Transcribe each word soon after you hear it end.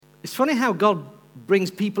It's funny how God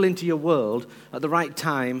brings people into your world at the right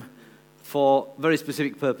time for very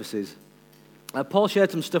specific purposes. Paul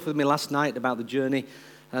shared some stuff with me last night about the journey,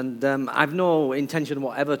 and I've no intention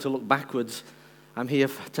whatever to look backwards. I'm here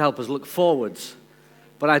to help us look forwards.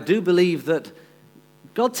 But I do believe that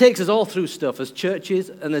God takes us all through stuff as churches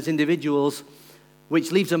and as individuals,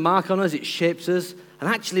 which leaves a mark on us, it shapes us, and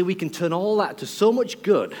actually we can turn all that to so much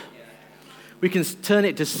good. We can turn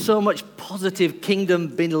it to so much positive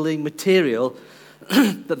kingdom-building material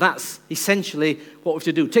that that's essentially what we have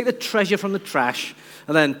to do. Take the treasure from the trash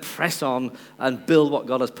and then press on and build what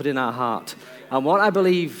God has put in our heart. And what I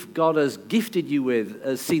believe God has gifted you with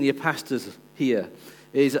as senior pastors here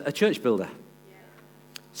is a church builder.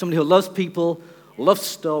 Somebody who loves people, loves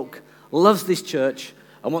Stoke, loves this church,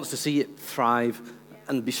 and wants to see it thrive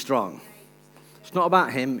and be strong. It's not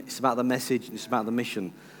about him, it's about the message, it's about the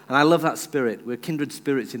mission. And I love that spirit. We're kindred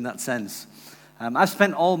spirits in that sense. I've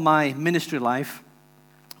spent all my ministry life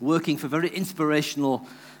working for very inspirational,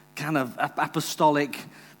 kind of apostolic,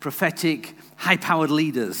 prophetic, high-powered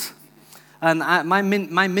leaders. And my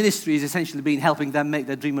ministry has essentially been helping them make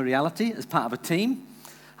their dream a reality as part of a team.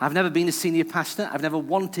 I've never been a senior pastor. I've never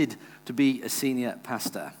wanted to be a senior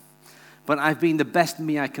pastor. But I've been the best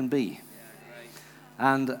me I can be.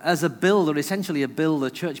 And as a builder, essentially a builder,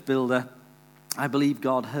 church builder, I believe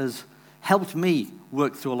God has helped me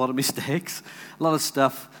work through a lot of mistakes, a lot of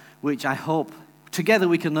stuff, which I hope together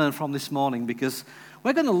we can learn from this morning, because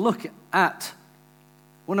we're going to look at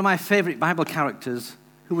one of my favorite Bible characters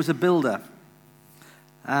who was a builder.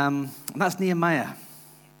 And that's Nehemiah.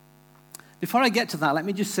 Before I get to that, let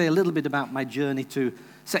me just say a little bit about my journey to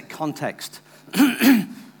set context.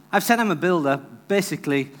 I've said I'm a builder.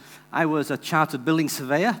 Basically, I was a chartered building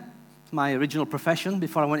surveyor, my original profession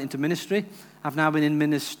before I went into ministry. I've now been in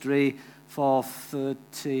ministry for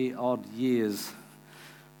 30-odd years.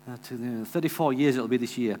 34 years it'll be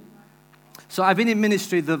this year. So I've been in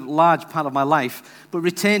ministry the large part of my life, but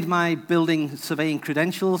retained my building surveying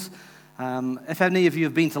credentials. If any of you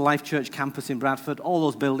have been to Life Church campus in Bradford, all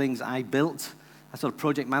those buildings I built. I sort of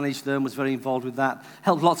project managed them, was very involved with that.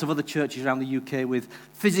 Helped lots of other churches around the UK with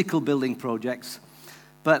physical building projects.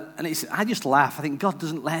 I just laugh. I think God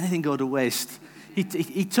doesn't let anything go to waste.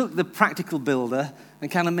 He took the practical builder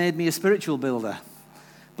and kind of made me a spiritual builder.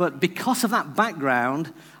 But because of that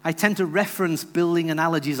background, I tend to reference building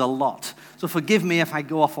analogies a lot. So forgive me if I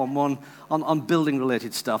go off on one on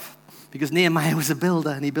building-related stuff. Because Nehemiah was a builder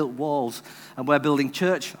and he built walls. And we're building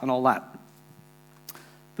church and all that.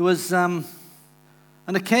 There was an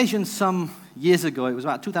occasion some years ago, it was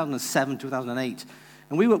about 2007, 2008,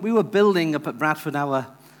 and we were building up at Bradford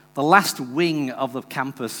the last wing of the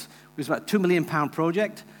campus. It was about a £2 million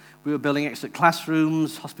project. We were building extra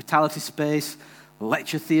classrooms, hospitality space,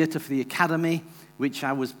 lecture theatre for the academy, which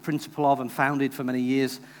I was principal of and founded for many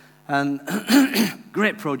years. And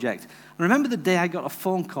great project. I remember the day I got a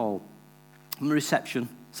phone call from the reception,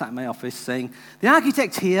 sat in my office, saying, the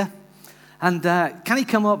architect's here, and can he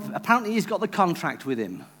come up? Apparently he's got the contract with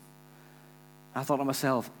him. I thought to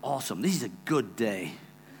myself, awesome, this is a good day.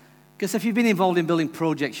 Because if you've been involved in building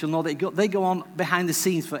projects, you'll know that they go on behind the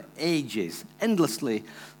scenes for ages, endlessly.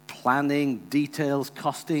 Planning, details,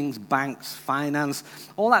 costings, banks, finance,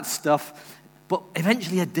 all that stuff. But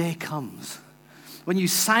eventually a day comes when you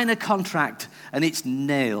sign a contract and it's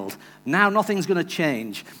nailed. Now nothing's going to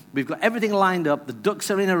change. We've got everything lined up. The ducks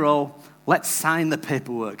are in a row. Let's sign the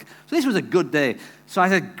paperwork. So this was a good day. So I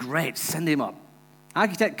said, great, send him up.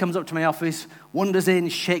 Architect comes up to my office, wanders in,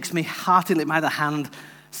 shakes me heartily by the hand,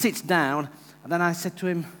 sits down, and then I said to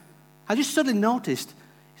him, I just suddenly noticed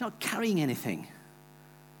he's not carrying anything,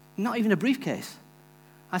 not even a briefcase.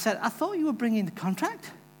 I said, I thought you were bringing the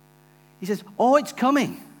contract. He says, oh, it's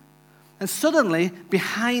coming. And suddenly,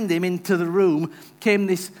 behind him into the room came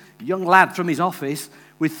this young lad from his office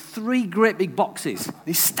with 3 great big boxes.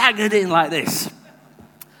 He staggered in like this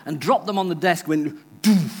and dropped them on the desk, went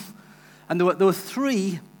doof. And there were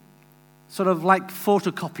 3 sort of like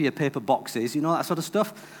photocopier paper boxes, you know, that sort of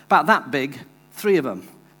stuff, about that big, 3 of them.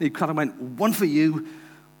 He kind of went, 1 for you,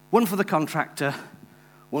 1 for the contractor,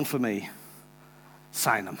 1 for me.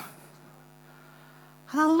 Sign them.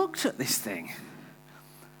 And I looked at this thing.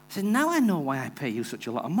 I said, now I know why I pay you such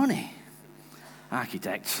a lot of money,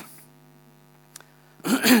 architects.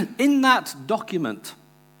 In that document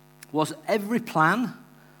was every plan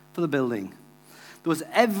for the building. There was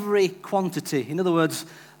every quantity. In other words,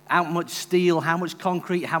 how much steel, how much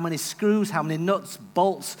concrete, how many screws, how many nuts,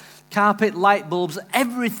 bolts, carpet, light bulbs,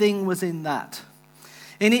 everything was in that.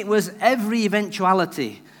 And it was every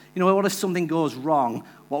eventuality. You know, what if something goes wrong?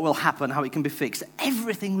 What will happen? How it can be fixed?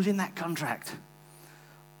 Everything was in that contract.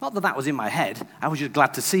 Not that that was in my head. I was just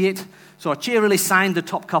glad to see it. So I cheerily signed the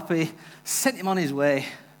top copy, sent him on his way,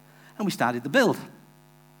 and we started the build.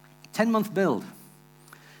 10-month build.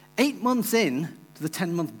 8 months in to the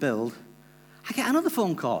 10-month build, I get another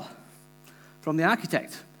phone call from the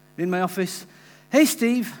architect in my office. Hey,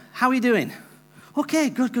 Steve, how are you doing? Okay,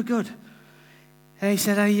 good. He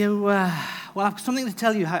said, well, I've something to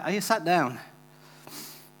tell you. Are you sat down?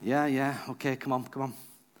 Yeah, okay, come on.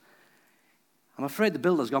 I'm afraid the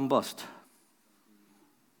builder's gone bust.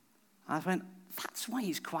 I went, that's why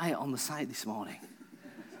he's quiet on the site this morning.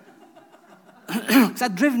 Because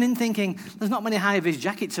I'd driven in thinking, there's not many high-vis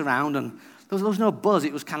jackets around, and there was no buzz,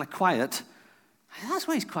 it was kind of quiet. That's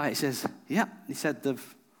why he's quiet. He says, yeah. He said,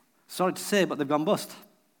 sorry to say, but they've gone bust.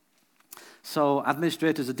 So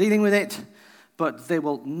administrators are dealing with it, but they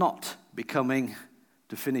will not be coming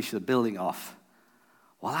to finish the building off.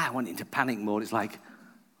 Well, I went into panic mode. It's like,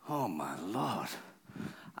 oh, my Lord.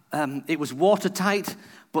 It was watertight,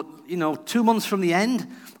 but, 2 months from the end,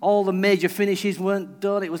 all the major finishes weren't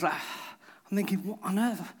done. It was like, I'm thinking, what on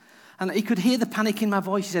earth? And he could hear the panic in my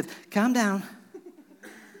voice. He said, calm down.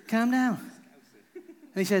 And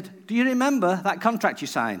he said, do you remember that contract you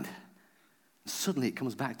signed? And suddenly it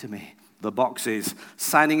comes back to me. The boxes,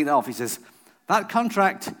 signing it off. He says, that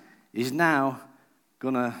contract is now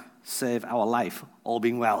going to save our life, all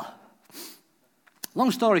being well.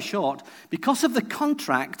 Long story short, because of the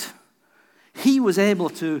contract, he was able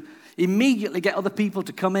to immediately get other people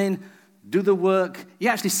to come in, do the work. He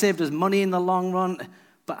actually saved us money in the long run.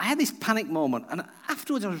 But I had this panic moment, and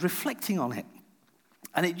afterwards I was reflecting on it,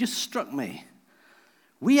 and it just struck me.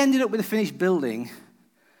 We ended up with a finished building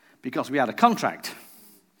because we had a contract.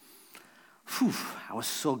 Whew, I was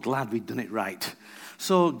so glad we'd done it right.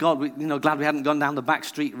 So glad we hadn't gone down the back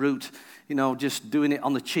street route, just doing it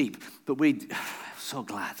on the cheap. But so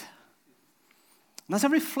glad. And as I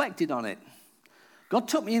reflected on it, God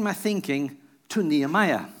took me in my thinking to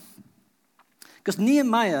Nehemiah. Because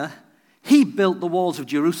Nehemiah, he built the walls of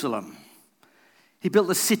Jerusalem. He built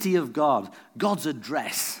the city of God, God's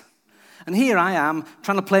address. And here I am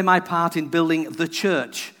trying to play my part in building the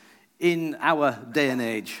church in our day and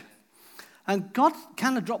age. And God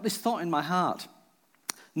kind of dropped this thought in my heart.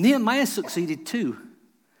 Nehemiah succeeded too,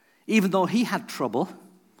 even though he had trouble.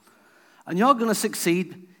 And you're going to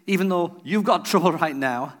succeed even though you've got trouble right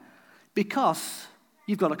now because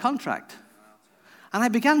you've got a contract. And I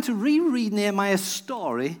began to reread Nehemiah's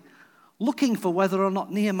story looking for whether or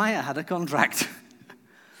not Nehemiah had a contract.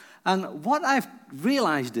 And what I've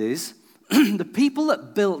realized is the people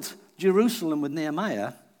that built Jerusalem with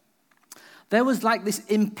Nehemiah, there was like this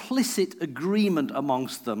implicit agreement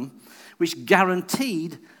amongst them which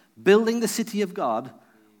guaranteed building the city of God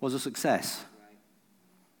was a success.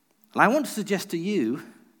 And I want to suggest to you,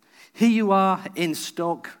 here you are in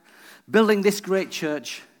Stoke, building this great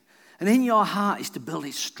church, and in your heart is to build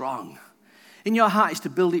it strong. In your heart is to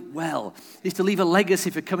build it well, is to leave a legacy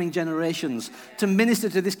for coming generations, to minister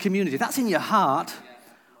to this community. That's in your heart.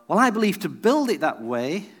 Well, I believe to build it that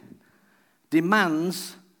way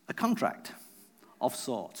demands a contract of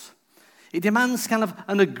sorts. It demands kind of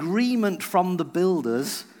an agreement from the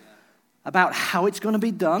builders about how it's going to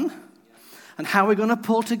be done and how we're going to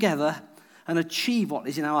pull together and achieve what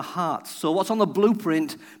is in our hearts. So what's on the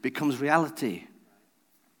blueprint becomes reality.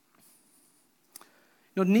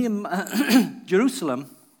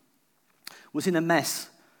 Jerusalem was in a mess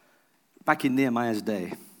back in Nehemiah's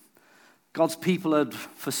day. God's people had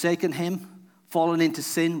forsaken him, fallen into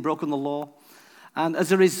sin, broken the law. And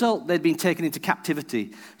as a result, they'd been taken into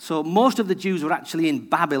captivity. So most of the Jews were actually in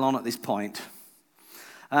Babylon at this point.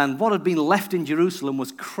 And what had been left in Jerusalem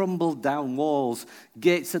was crumbled down walls,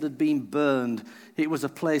 gates that had been burned. It was a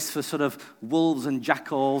place for sort of wolves and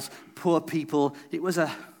jackals, poor people. It was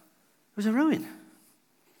a ruin.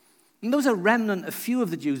 And there was a remnant, a few of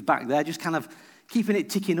the Jews back there, just kind of keeping it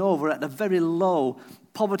ticking over at a very low,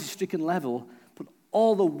 poverty-stricken level. But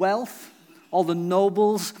all the wealth, all the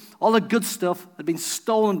nobles, all the good stuff had been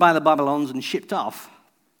stolen by the Babylons and shipped off.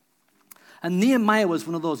 And Nehemiah was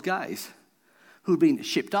one of those guys who'd been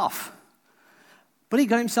shipped off. But he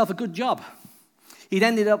got himself a good job. He'd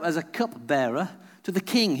ended up as a cupbearer to the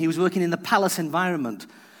king. He was working in the palace environment.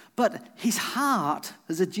 But his heart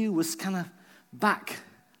as a Jew was kind of back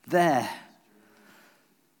there.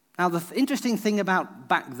 Now, the interesting thing about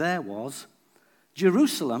back there was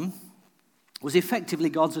Jerusalem was effectively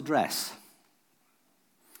God's address.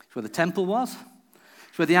 It's where the temple was.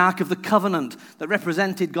 It's where the Ark of the Covenant that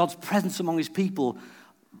represented God's presence among his people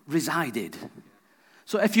resided.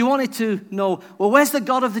 So if you wanted to know, well, where's the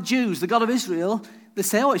God of the Jews, the God of Israel? They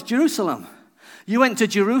say, oh, it's Jerusalem. You went to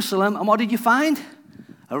Jerusalem, and what did you find?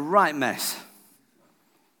 a right mess.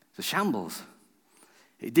 It's a shambles.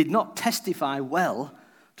 It did not testify well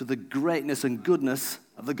to the greatness and goodness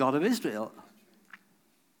of the God of Israel.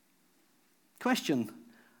 Question,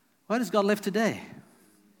 where does God live today?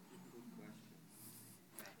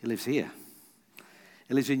 He lives here.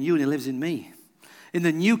 He lives in you and he lives in me. In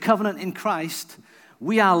the new covenant in Christ,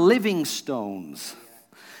 we are living stones,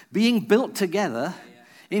 being built together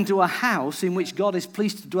into a house in which God is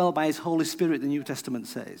pleased to dwell by his Holy Spirit, the New Testament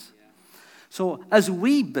says. So as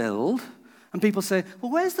we build, and people say,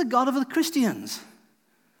 well, where's the God of the Christians?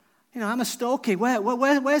 You know, I'm a Stokey.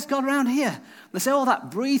 Where's God around here? They say, oh, that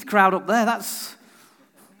Breathe crowd up there, that's...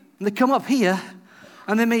 And they come up here,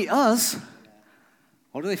 and they meet us.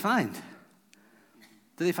 What do they find?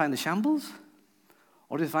 Do they find the shambles?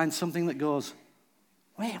 Or do they find something that goes,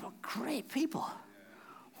 wow, what great people.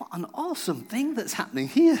 What an awesome thing that's happening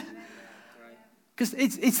here. Because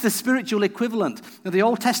it's the spiritual equivalent. Now, the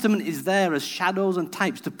Old Testament is there as shadows and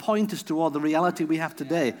types to point us toward the reality we have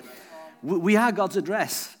today. We are God's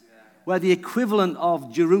address. We're the equivalent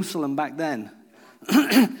of Jerusalem back then.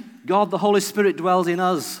 God, the Holy Spirit, dwells in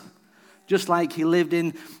us, just like he lived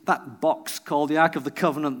in that box called the Ark of the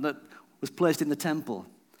Covenant that was placed in the temple.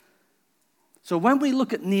 So when we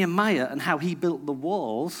look at Nehemiah and how he built the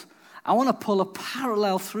walls, I want to pull a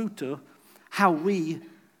parallel through to how we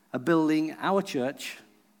are building our church,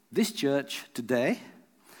 this church today,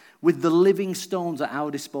 with the living stones at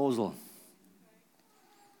our disposal.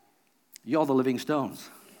 You're the living stones.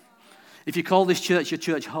 If you call this church your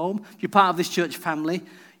church home, if you're part of this church family,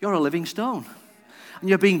 you're a living stone. And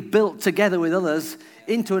you're being built together with others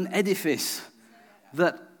into an edifice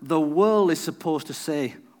that the world is supposed to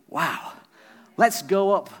say, wow, let's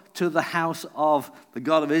go up to the house of the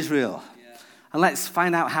God of Israel. And let's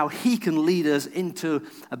find out how he can lead us into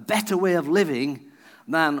a better way of living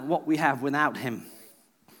than what we have without him.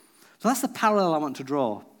 So that's the parallel I want to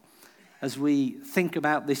draw as we think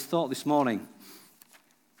about this thought this morning.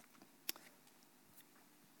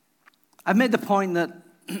 I've made the point that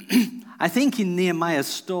I think in Nehemiah's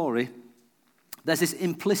story, there's this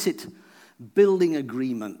implicit building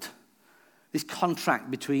agreement, this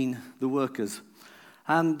contract between the workers.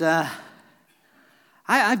 And I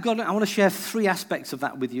want to share three aspects of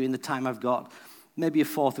that with you in the time I've got. Maybe a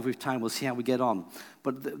fourth if we have time, we'll see how we get on.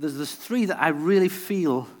 But there's three that I really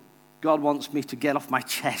feel God wants me to get off my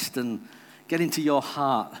chest and get into your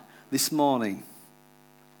heart this morning.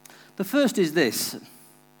 The first is this.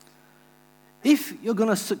 If you're going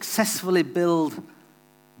to successfully build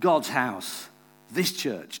God's house, this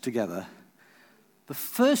church together, the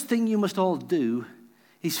first thing you must all do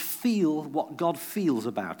is feel what God feels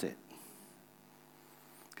about it.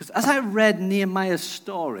 Because as I read Nehemiah's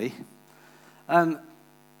story, trying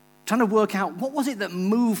to work out what was it that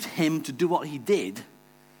moved him to do what he did,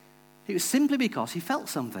 it was simply because he felt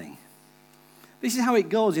something. This is how it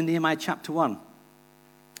goes in Nehemiah chapter 1.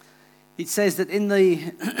 It says that in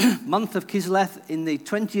the month of Kislev, in the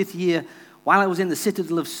 20th year, while I was in the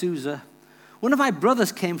citadel of Susa, one of my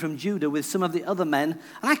brothers came from Judah with some of the other men,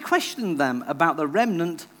 and I questioned them about the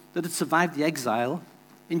remnant that had survived the exile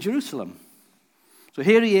in Jerusalem. So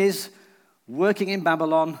here he is, working in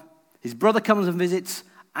Babylon. His brother comes and visits,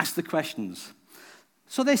 asks the questions.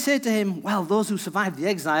 So they say to him, well, those who survived the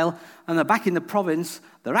exile and are back in the province,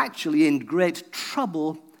 they're actually in great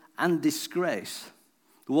trouble and disgrace.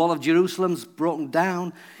 The wall of Jerusalem's broken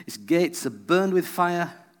down, its gates are burned with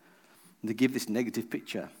fire, and they give this negative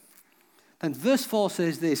picture. Then verse 4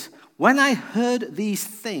 says this, when I heard these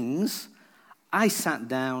things, I sat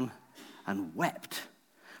down and wept.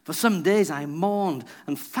 For some days I mourned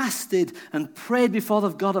and fasted and prayed before the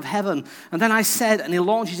God of heaven. And then I said, and he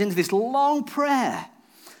launches into this long prayer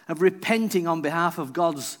of repenting on behalf of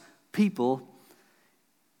God's people.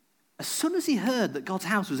 As soon as he heard that God's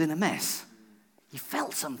house was in a mess, he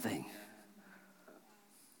felt something.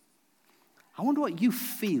 I wonder what you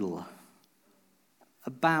feel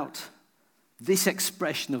about this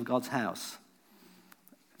expression of God's house,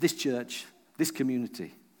 this church, this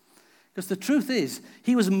community. Because the truth is,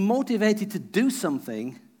 he was motivated to do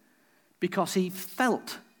something because he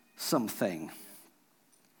felt something.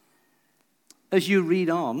 As you read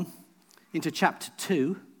on into chapter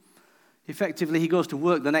 2, effectively he goes to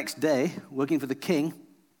work the next day, working for the king.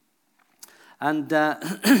 And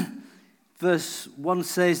verse 1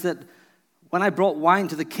 says that when I brought wine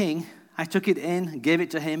to the king, I took it in and gave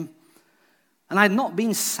it to him. And I had not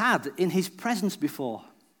been sad in his presence before.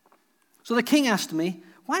 So the king asked me,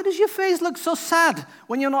 why does your face look so sad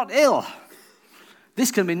when you're not ill?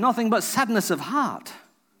 This can be nothing but sadness of heart.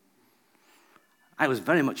 I was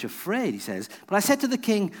very much afraid, he says. But I said to the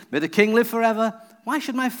king, may the king live forever. why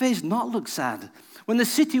should my face not look sad when the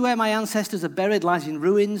city where my ancestors are buried lies in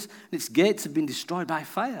ruins and its gates have been destroyed by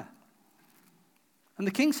fire? And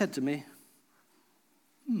the king said to me,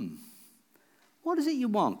 what is it you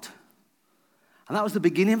want? And that was the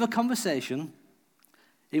beginning of a conversation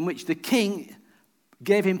in which the king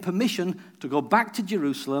gave him permission to go back to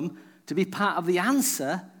Jerusalem to be part of the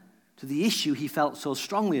answer to the issue he felt so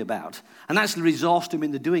strongly about, and actually resourced him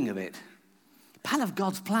in the doing of it. Part of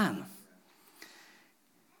God's plan.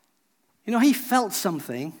 You know, he felt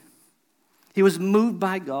something. He was moved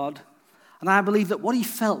by God, and I believe that what he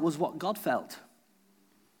felt was what God felt.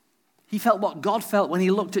 He felt what God felt when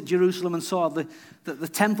he looked at Jerusalem and saw that the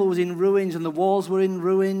temple was in ruins and the walls were in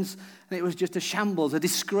ruins, and it was just a shambles, a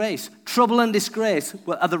disgrace. Trouble and disgrace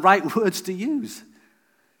are the right words to use.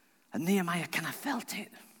 And Nehemiah kind of felt it.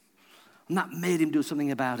 And that made him do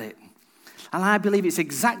something about it. And I believe it's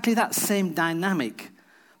exactly that same dynamic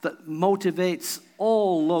that motivates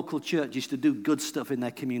all local churches to do good stuff in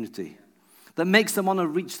their community. That makes them want to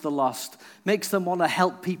reach the lost, makes them want to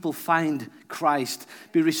help people find Christ,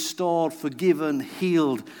 be restored, forgiven,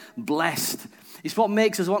 healed, blessed. It's what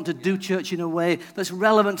makes us want to do church in a way that's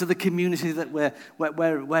relevant to the community that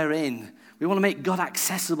we're in. We want to make God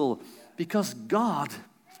accessible because God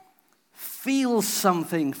feels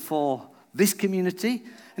something for this community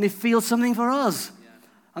and he feels something for us.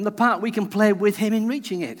 And the part we can play with him in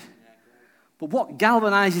reaching it. But what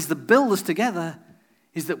galvanizes the builders together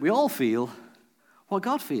is that we all feel what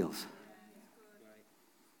God feels.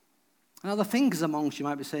 Now, the thinkers amongst you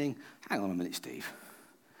might be saying, hang on a minute, Steve.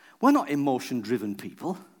 We're not emotion-driven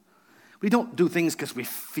people. We don't do things because we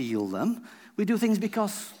feel them. We do things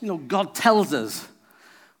because, God tells us.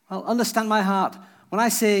 Well, understand my heart. When I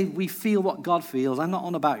say we feel what God feels, I'm not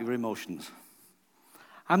on about your emotions.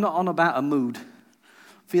 I'm not on about a mood,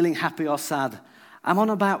 feeling happy or sad. I'm on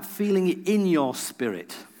about feeling it in your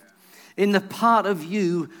spirit, in the part of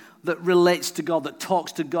you that relates to God, that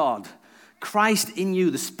talks to God. Christ in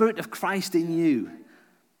you, the Spirit of Christ in you.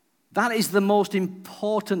 That is the most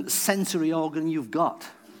important sensory organ you've got.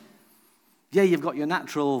 Yeah, you've got your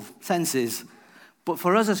natural senses, but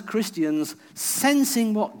for us as Christians,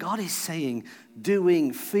 sensing what God is saying,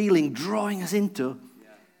 doing, feeling, drawing us into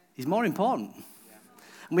is more important.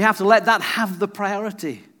 And we have to let that have the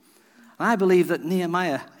priority. And I believe that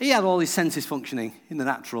Nehemiah, he had all his senses functioning in the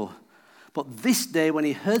natural. But this day, when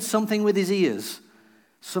he heard something with his ears,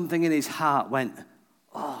 something in his heart went,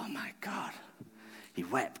 oh my God. He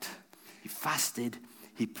wept, he fasted,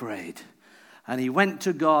 he prayed. And he went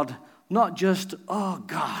to God, not just, oh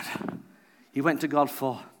God. He went to God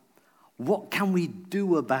for, what can we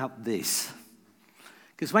do about this?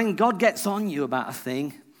 Because when God gets on you about a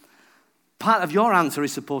thing, part of your answer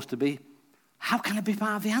is supposed to be, how can I be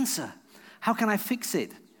part of the answer? How can I fix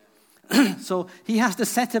it? So he has to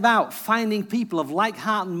set about finding people of like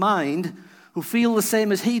heart and mind who feel the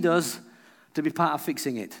same as he does to be part of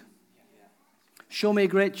fixing it. Show me a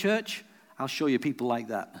great church, I'll show you people like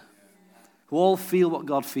that, who all feel what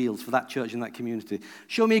God feels for that church and that community.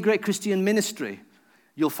 Show me a great Christian ministry,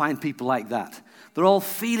 you'll find people like that. They're all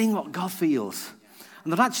feeling what God feels.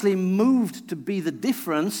 And they're actually moved to be the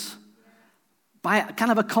difference by a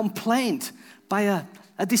kind of a complaint, by a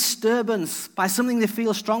disturbance, by something they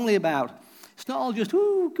feel strongly about. It's not all just,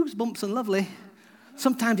 ooh, goosebumps and lovely.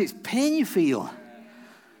 Sometimes it's pain you feel.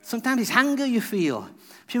 Sometimes it's anger you feel.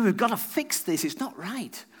 We've got to fix this. It's not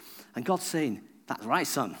right. And God's saying, that's right,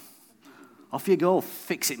 son. Off you go.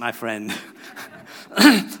 Fix it, my friend.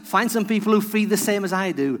 Find some people who feel the same as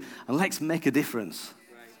I do, and let's make a difference.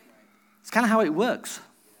 It's kind of how it works.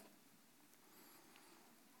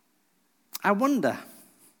 I wonder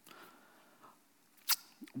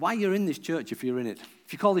why you're in this church if you're in it.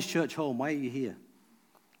 If you call this church home, why are you here?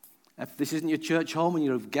 If this isn't your church home and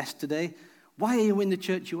you're a guest today, why are you in the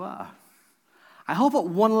church you are? I hope at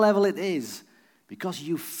one level it is because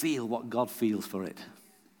you feel what God feels for it.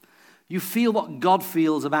 You feel what God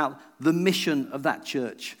feels about the mission of that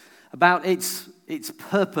church, about its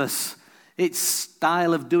purpose, its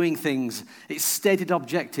style of doing things, its stated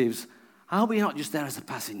objectives. I hope you're not just there as a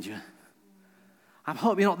passenger. I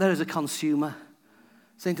hope you're not there as a consumer,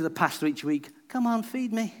 saying to the pastor each week, come on,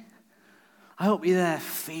 feed me. I hope you're there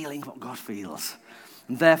feeling what God feels,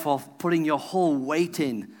 and therefore putting your whole weight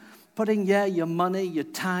in, putting, your money, your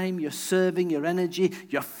time, your serving, your energy,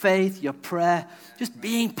 your faith, your prayer, just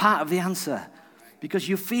being part of the answer, because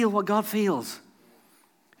you feel what God feels.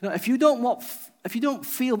 If you don't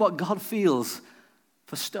feel what God feels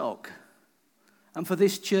for Stoke and for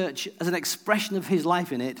this church as an expression of his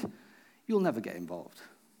life in it, you'll never get involved.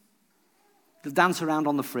 You'll dance around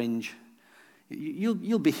on the fringe.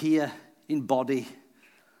 You'll be here in body,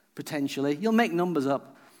 potentially. You'll make numbers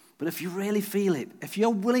up. But if you really feel it, if you're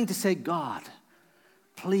willing to say, God,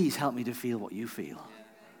 please help me to feel what you feel.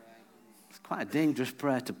 It's quite a dangerous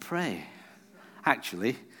prayer to pray,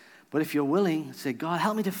 actually. But if you're willing, say, God,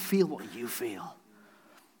 help me to feel what you feel.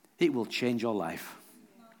 It will change your life.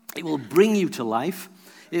 It will bring you to life.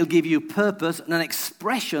 It'll give you purpose and an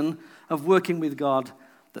expression of working with God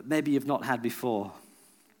that maybe you've not had before.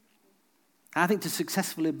 I think to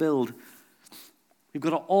successfully build, we've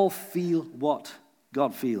got to all feel what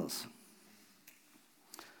God feels.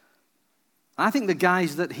 I think the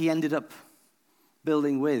guys that he ended up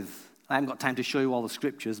building with, I haven't got time to show you all the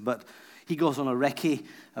scriptures, but he goes on a recce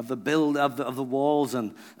of the build of the walls,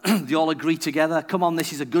 and they all agree together, come on,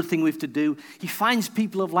 this is a good thing we have to do. He finds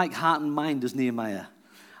people of like heart and mind as Nehemiah.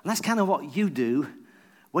 And that's kind of what you do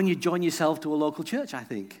when you join yourself to a local church, I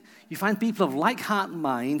think. You find people of like heart and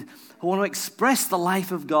mind who want to express the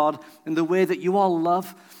life of God in the way that you all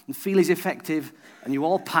love and feel is effective, and you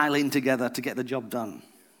all pile in together to get the job done.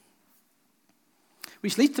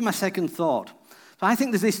 Which leads to my second thought. So I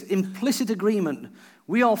think there's this implicit agreement.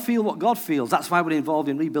 We all feel what God feels. That's why we're involved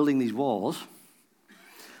in rebuilding these walls.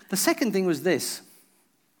 The second thing was this.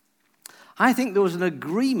 I think there was an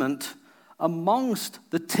agreement amongst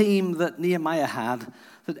the team that Nehemiah had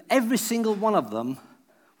that every single one of them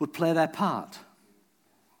would play their part.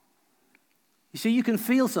 You see, you can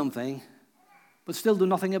feel something, but still do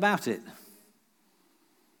nothing about it.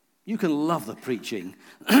 You can love the preaching,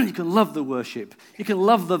 you can love the worship, you can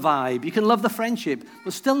love the vibe, you can love the friendship,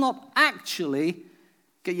 but still not actually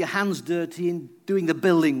get your hands dirty in doing the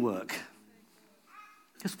building work.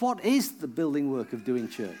 Because what is the building work of doing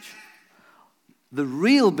church? The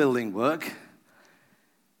real building work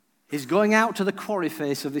is going out to the quarry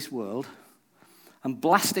face of this world and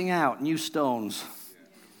blasting out new stones,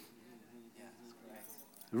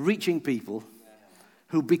 reaching people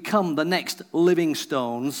who become the next living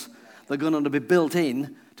stones that are going to be built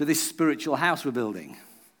in to this spiritual house we're building.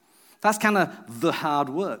 That's kind of the hard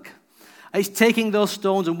work. It's taking those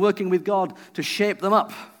stones and working with God to shape them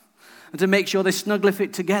up and to make sure they snugly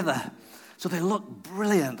fit together so they look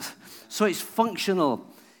brilliant, so it's functional.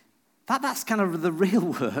 That's kind of the real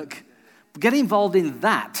work. Getting involved in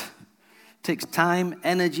that takes time,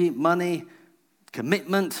 energy, money,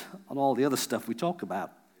 commitment, and all the other stuff we talk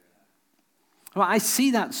about. Well, I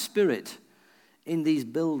see that spirit in these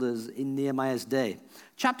builders in Nehemiah's day.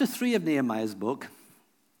 Chapter 3 of Nehemiah's book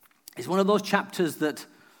is one of those chapters that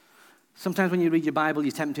sometimes when you read your Bible,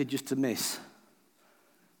 you're tempted just to miss.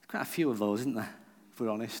 There's quite a few of those, isn't there, if we're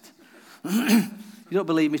honest? You don't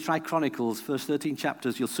believe me, try Chronicles, first 13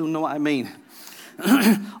 chapters, you'll soon know what I mean.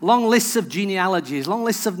 Long lists of genealogies, long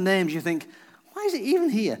lists of names, you think, why is it even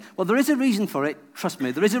here? Well, there is a reason for it, trust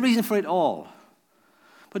me, there is a reason for it all.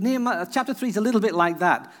 But Nehemiah, chapter 3 is a little bit like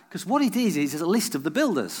that, because what it is a list of the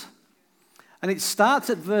builders. And it starts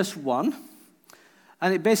at verse 1,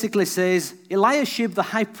 and it basically says, Eliashib the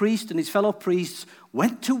high priest and his fellow priests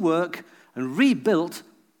went to work and rebuilt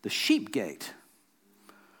the sheep gate.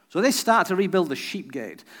 So they start to rebuild the sheep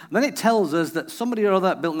gate. And then it tells us that somebody or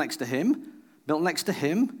other built next to him, built next to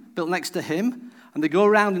him, built next to him, and they go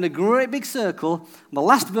around in a great big circle. And the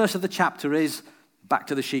last verse of the chapter is, back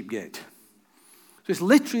to the sheep gate. So it's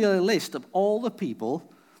literally a list of all the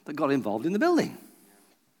people that got involved in the building.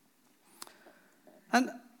 And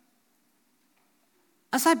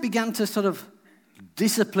as I began to sort of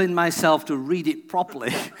discipline myself to read it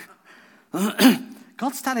properly,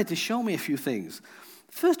 God started to show me a few things.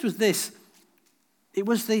 First was this. It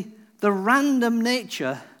was the random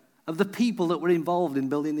nature of the people that were involved in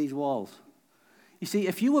building these walls. You see,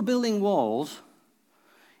 if you were building walls,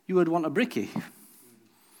 you would want a brickie.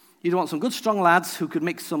 You'd want some good, strong lads who could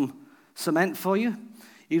mix some cement for you.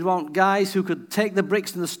 You'd want guys who could take the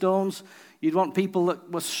bricks and the stones. You'd want people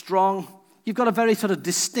that were strong. You've got a very sort of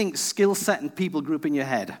distinct skill set and people group in your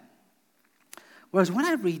head. Whereas when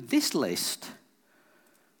I read this list,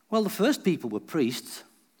 well, the first people were priests.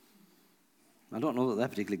 I don't know that they're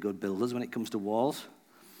particularly good builders when it comes to walls.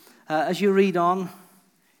 As you read on,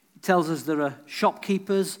 it tells us there are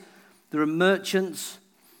shopkeepers, there are merchants.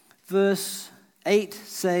 Verse 8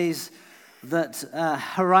 says that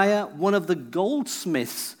Hariah, one of the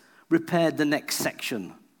goldsmiths, repaired the next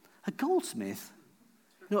section. A goldsmith?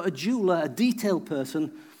 You know, a jeweler, a detail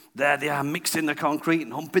person. There they are, mixing the concrete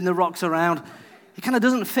and humping the rocks around. It kind of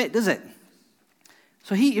doesn't fit, does it?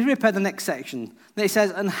 So he repaired the next section. Then it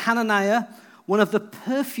says, and Hananiah, one of the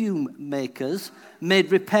perfume makers,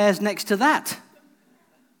 made repairs next to that.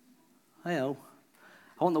 Hey-oh.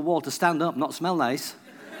 I want the wall to stand up, not smell nice.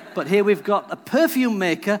 But here we've got a perfume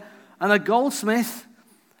maker and a goldsmith,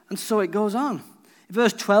 And so it goes on. In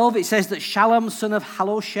verse 12, it says that Shallum, son of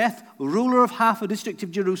Halosheth, ruler of half a district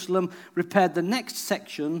of Jerusalem, repaired the next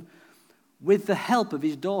section with the help of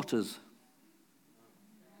his daughters.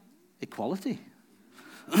 Equality.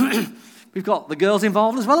 We've got the girls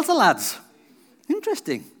involved as well as the lads.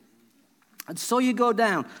 Interesting. And so you go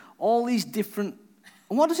down, all these different...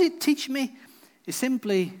 And what does it teach me? It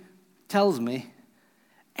simply tells me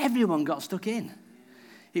everyone got stuck in.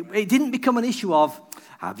 It didn't become an issue of,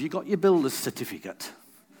 have you got your builder's certificate?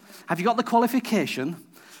 Have you got the qualification?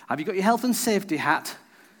 Have you got your health and safety hat?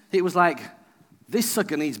 It was like, this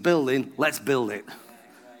sucker needs building, let's build it.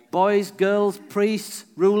 Boys, girls, priests,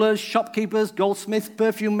 rulers, shopkeepers, goldsmiths,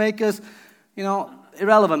 perfume makers,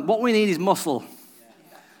 irrelevant. What we need is muscle.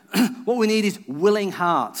 What we need is willing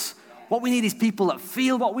hearts. What we need is people that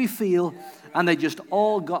feel what we feel, and they just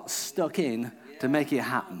all got stuck in to make it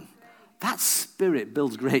happen. That spirit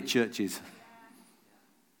builds great churches.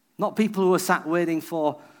 Not people who are sat waiting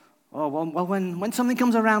for, when something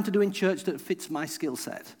comes around to doing church that fits my skill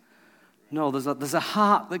set. No, there's a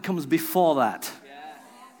heart that comes before that.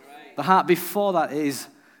 The heart before that is,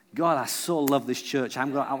 God, I so love this church.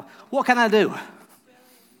 What can I do?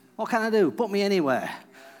 What can I do? Put me anywhere.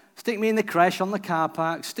 Stick me in the creche, on the car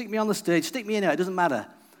park, stick me on the stage, stick me anywhere. It doesn't matter.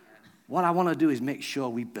 What I want to do is make sure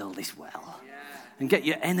we build this well. And get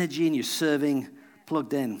your energy and your serving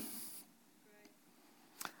plugged in.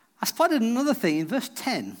 I spotted another thing in verse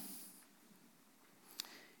 10.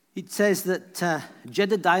 It says that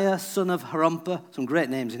Jedediah, son of Harumpah, some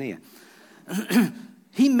great names in here,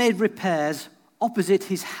 he made repairs opposite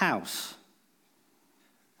his house.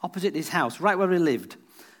 Opposite his house, right where he lived.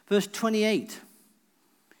 Verse 28,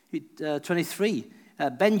 23,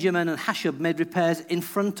 Benjamin and Hashab made repairs in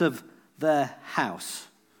front of their house.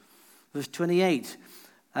 Verse 28,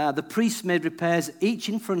 the priests made repairs each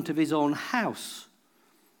in front of his own house.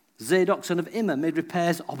 Zadok, son of Immer, made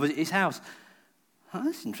repairs opposite his house. Oh,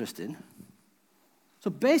 that's interesting. So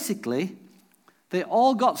basically, they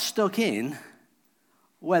all got stuck in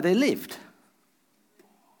where they lived.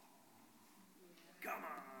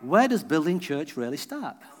 Where does building church really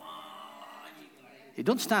start? It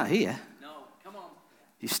doesn't start here.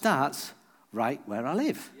 It starts right where I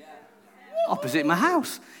live. Opposite my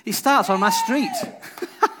house. It starts on my street.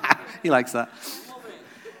 He likes that.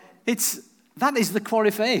 That is the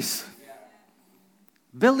quarry face.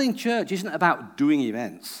 Building church isn't about doing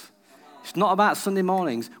events. It's not about Sunday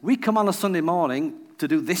mornings. We come on a Sunday morning to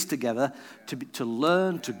do this together, to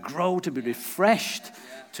learn, to grow, to be refreshed,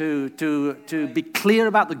 to be clear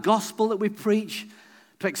about the gospel that we preach,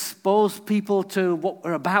 to expose people to what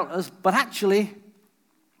we're about us. But actually,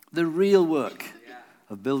 the real work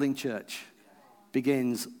of building church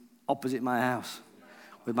begins opposite my house,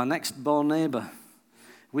 with my next door neighbor,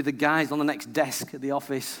 with the guys on the next desk at the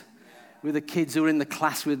office, with the kids who are in the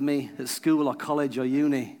class with me at school or college or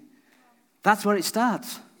uni. That's where it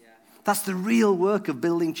starts. That's the real work of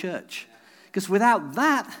building church. Because without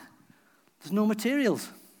that, there's no materials.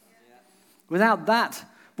 Without that,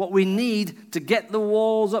 what we need to get the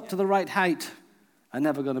walls up to the right height are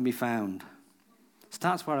never going to be found. It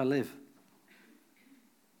starts where I live.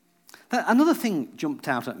 Another thing jumped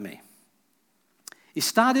out at me. He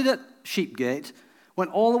started at Sheepgate,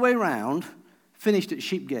 went all the way round, finished at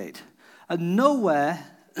Sheepgate. And nowhere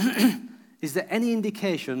is there any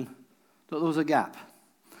indication that there was a gap.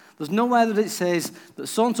 There's nowhere that it says that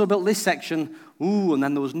so-and-so built this section, and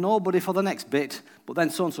then there was nobody for the next bit, but then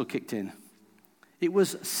so-and-so kicked in. It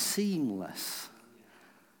was seamless.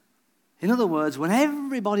 In other words, when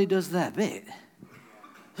everybody does their bit,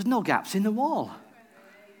 there's no gaps in the wall.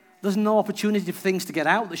 There's no opportunity for things to get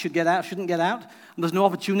out that should get out, shouldn't get out. And there's no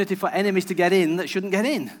opportunity for enemies to get in that shouldn't get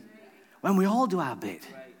in. When we all do our bit.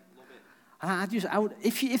 And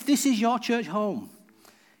if this is your church home,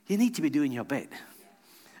 you need to be doing your bit.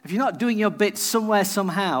 If you're not doing your bit somewhere,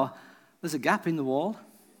 somehow, there's a gap in the wall.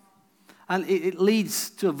 And it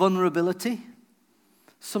leads to a vulnerability.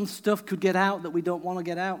 Some stuff could get out that we don't want to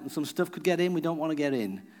get out, and some stuff could get in we don't want to get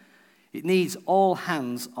in. It needs all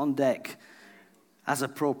hands on deck as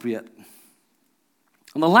appropriate.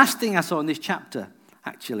 And the last thing I saw in this chapter,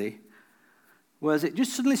 actually, was it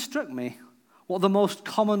just suddenly struck me what the most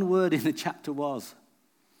common word in the chapter was.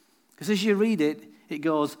 Because as you read it, it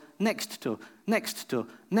goes next to, next to,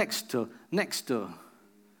 next to, next to.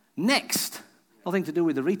 Next, nothing to do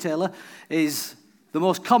with the retailer, is the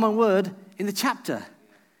most common word in the chapter.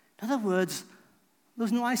 In other words, there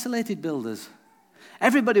was no isolated builders.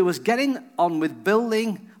 Everybody was getting on with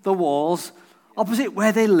building the walls opposite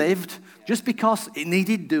where they lived just because it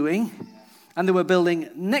needed doing. And they were building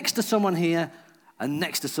next to someone here and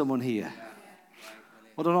next to someone here.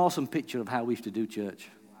 What an awesome picture of how we have to do church.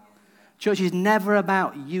 Church is never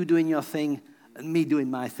about you doing your thing and me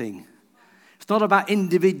doing my thing. It's not about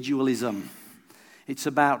individualism. It's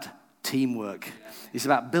about teamwork. It's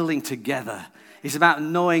about building together. It's about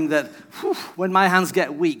knowing that when my hands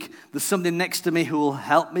get weak, there's somebody next to me who will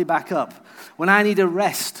help me back up. When I need a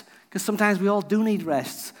rest, because sometimes we all do need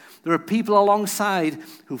rests, there are people alongside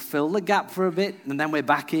who fill the gap for a bit, and then we're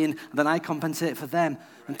back in, and then I compensate for them.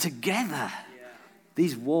 And together,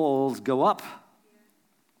 these walls go up.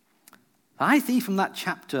 I see from that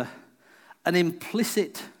chapter an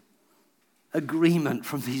implicit agreement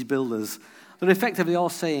from these builders. They're effectively all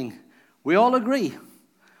saying, we all agree,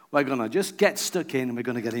 we're going to just get stuck in and we're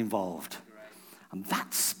going to get involved. And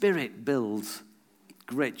that spirit builds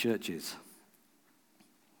great churches.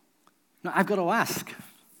 Now, I've got to ask,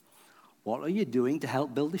 what are you doing to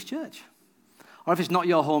help build this church? Or if it's not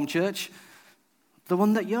your home church, the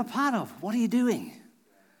one that you're part of, what are you doing?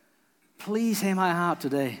 Please hear my heart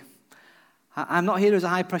today. I'm not here as a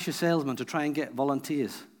high-pressure salesman to try and get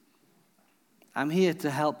volunteers. I'm here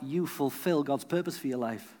to help you fulfill God's purpose for your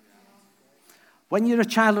life. When you're a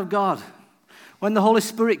child of God, when the Holy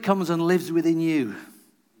Spirit comes and lives within you,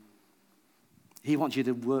 He wants you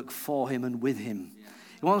to work for Him and with Him.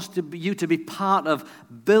 He wants you to be part of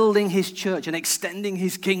building His church and extending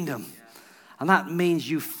His kingdom. And that means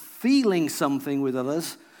you feeling something with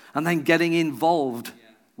others and then getting involved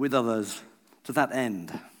with others to that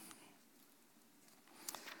end.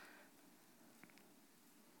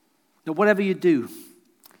 Now, whatever you do,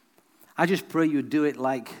 I just pray you do it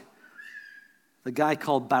like the guy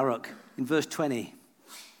called Baruch in verse 20.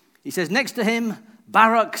 He says, next to him,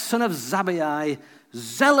 Baruch, son of Zabbai,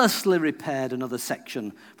 zealously repaired another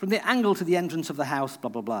section from the angle to the entrance of the house, blah,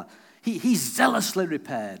 blah, blah. He zealously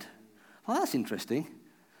repaired. Well, that's interesting.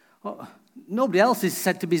 Well, nobody else is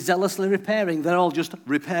said to be zealously repairing. They're all just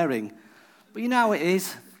repairing. But you know how it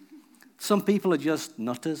is. Some people are just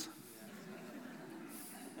nutters.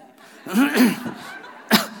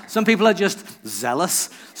 Some people are just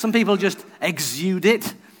zealous. Some people just exude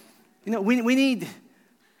it. You know, we need,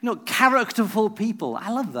 characterful people.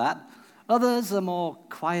 I love that. Others are more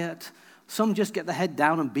quiet. Some just get their head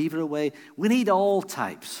down and beaver away. We need all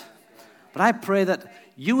types. But I pray that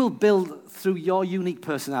you will build through your unique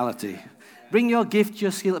personality. Bring your gift,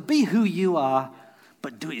 your skill. Be who you are,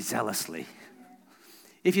 but do it zealously.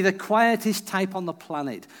 If you're the quietest type on the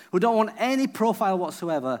planet, who don't want any profile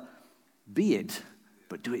whatsoever, be it,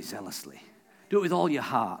 but do it zealously. Do it with all your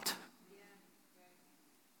heart.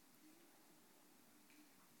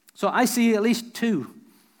 So I see at least two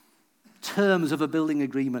terms of a building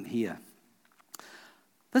agreement here.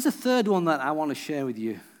 There's a third one that I want to share with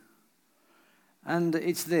you. And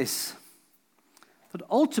it's this. But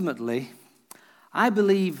ultimately, I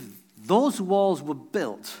believe those walls were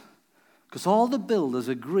built because all the builders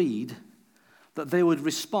agreed that they would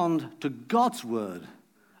respond to God's word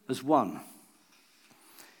as one.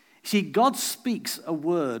 See, God speaks a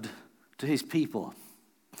word to his people.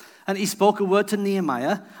 And he spoke a word to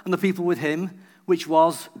Nehemiah and the people with him, which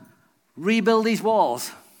was, rebuild these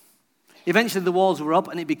walls. Eventually the walls were up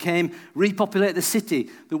and it became repopulate the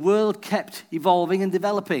city. The world kept evolving and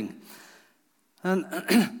developing. And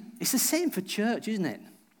it's the same for church, isn't it?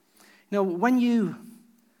 You know, when you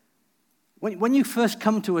first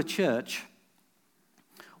come to a church,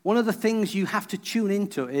 one of the things you have to tune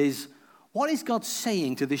into is, what is God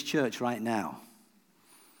saying to this church right now?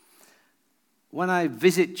 When I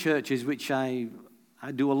visit churches, which I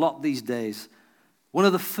do a lot these days, one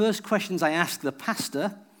of the first questions I ask the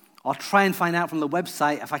pastor, or try and find out from the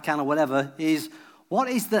website if I can or whatever, is, what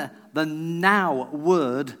is the now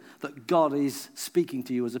word that God is speaking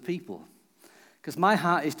to you as a people? Because my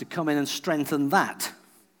heart is to come in and strengthen that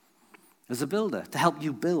as a builder, to help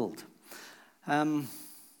you build. And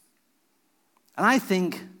I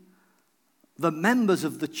think the members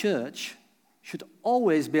of the church should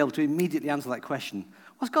always be able to immediately answer that question.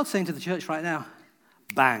 What's God saying to the church right now?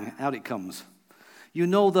 Bang, out it comes. You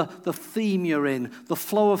know the theme you're in, the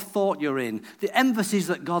flow of thought you're in, the emphasis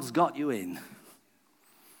that God's got you in.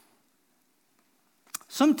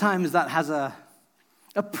 Sometimes that has a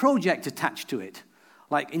project attached to it.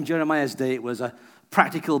 Like in Jeremiah's day, it was a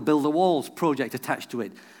practical build the walls project attached to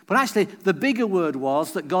it. But actually, the bigger word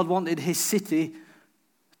was that God wanted his city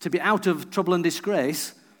to be out of trouble and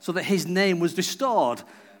disgrace so that his name was restored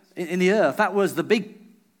in the earth. That was the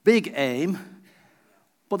big aim.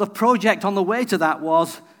 But the project on the way to that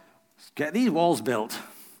was, let's get these walls built.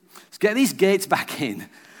 Let's get these gates back in.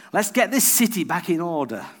 Let's get this city back in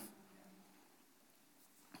order.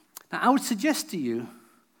 Now, I would suggest to you,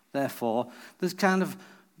 therefore, there's kind of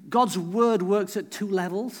God's word works at two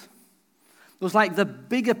levels. There's like the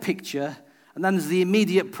bigger picture, and then there's the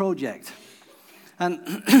immediate project.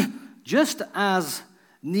 And just as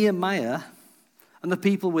Nehemiah and the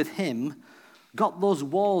people with him got those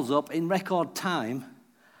walls up in record time,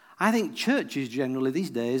 I think churches generally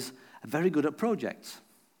these days are very good at projects.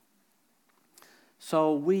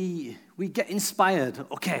 So we get inspired.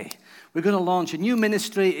 Okay, we're going to launch a new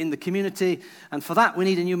ministry in the community, and for that we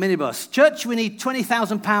need a new minibus. Church, we need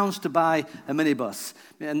 £20,000 to buy a minibus.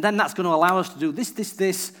 And then that's going to allow us to do this.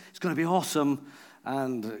 It's going to be awesome.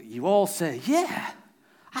 And you all say, yeah,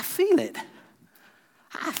 I feel it.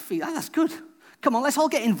 That's good. Come on, let's all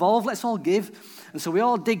get involved. Let's all give. And so we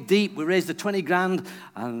all dig deep. We raise the 20 grand.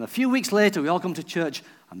 And a few weeks later, we all come to church,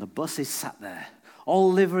 and the bus is sat there,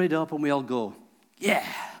 all liveried up, and we all go, yeah,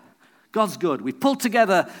 God's good. We pull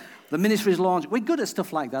together, the ministry's launched. We're good at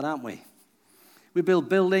stuff like that, aren't we? We build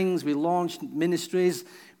buildings, we launch ministries,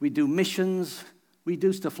 we do missions, we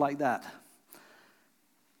do stuff like that.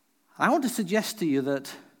 I want to suggest to you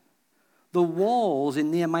that the walls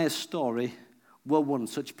in Nehemiah's story were one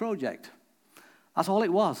such project. That's all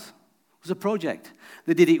it was. It was a project.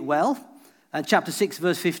 They did it well. And chapter 6,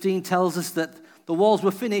 verse 15 tells us that the walls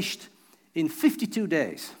were finished in 52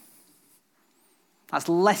 days. That's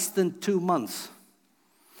less than 2 months.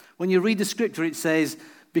 When you read the scripture, it says,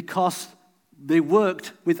 because they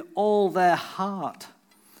worked with all their heart.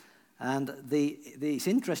 And it's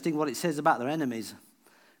interesting what it says about their enemies.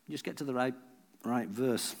 Just get to the right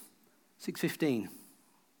verse. 6:15,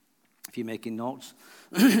 if you're making notes.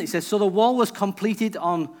 It says, so the wall was completed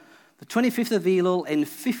on the 25th of Elul in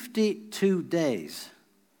 52 days.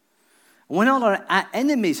 And when all our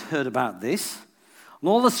enemies heard about this, and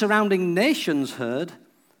all the surrounding nations heard,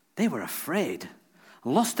 they were afraid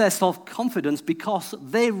and lost their self-confidence because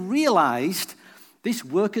they realized this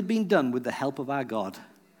work had been done with the help of our God.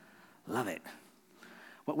 Love it.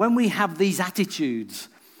 But when we have these attitudes,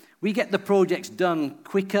 we get the projects done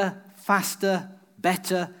quicker, faster,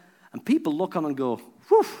 better, and people look on and go,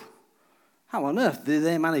 whew, how on earth did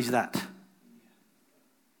they manage that?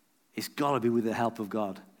 It's got to be with the help of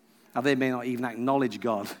God. Now, they may not even acknowledge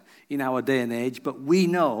God in our day and age, but we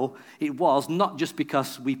know it was not just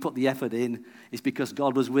because we put the effort in, it's because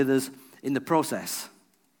God was with us in the process.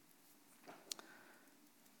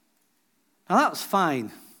 Now, that was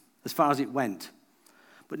fine as far as it went.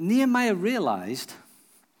 But Nehemiah realized,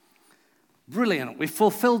 brilliant, we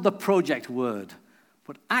fulfilled the project word,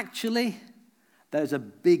 but actually, there's a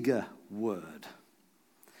bigger word.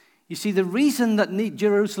 You see, the reason that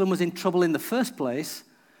Jerusalem was in trouble in the first place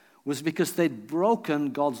was because they'd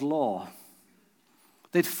broken God's law.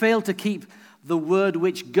 They'd failed to keep the word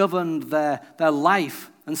which governed their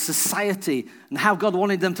life and society and how God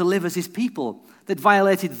wanted them to live as his people. They'd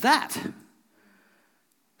violated that.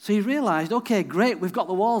 So he realized, okay, great, we've got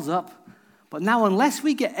the walls up, but now unless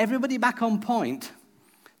we get everybody back on point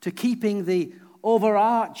to keeping the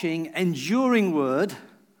overarching, enduring word,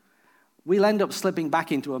 we'll end up slipping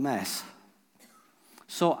back into a mess.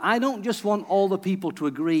 So I don't just want all the people to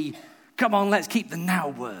agree, come on, let's keep the now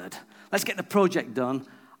word. Let's get the project done.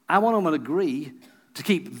 I want them to agree to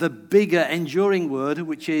keep the bigger, enduring word,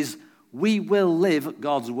 which is, we will live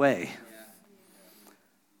God's way.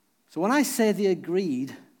 So when I say they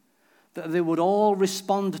agreed that they would all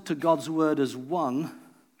respond to God's word as one,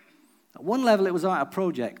 at one level it was about a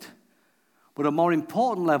project, but a more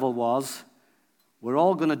important level was, we're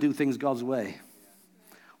all going to do things God's way.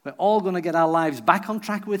 We're all going to get our lives back on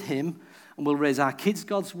track with him, and we'll raise our kids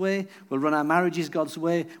God's way, we'll run our marriages God's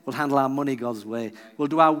way, we'll handle our money God's way, we'll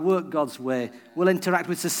do our work God's way, we'll interact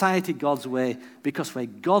with society God's way, because we're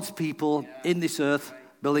God's people in this earth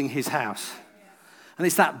building his house. And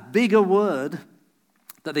it's that bigger word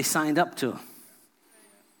that they signed up to.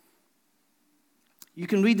 You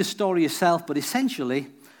can read the story yourself, but essentially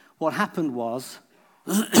what happened was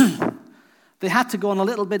they had to go on a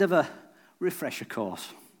little bit of a refresher course.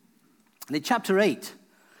 And in chapter 8,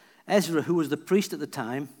 Ezra, who was the priest at the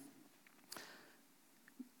time,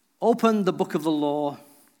 opened the book of the law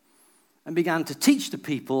and began to teach the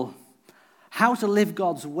people how to live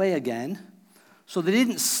God's way again so they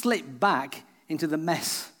didn't slip back into the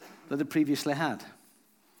mess that they previously had.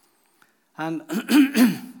 And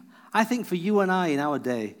I think for you and I in our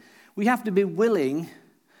day, we have to be willing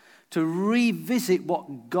to revisit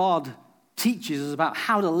what God teaches us about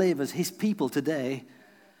how to live as his people today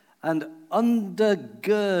and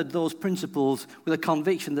undergird those principles with a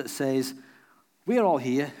conviction that says, we're all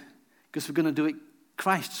here because we're going to do it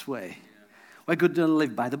Christ's way. We're going to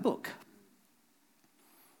live by the book.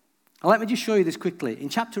 Now, let me just show you this quickly. In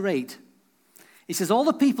chapter 8, it says, all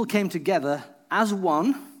the people came together as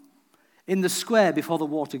one in the square before the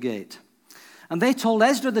water gate. And they told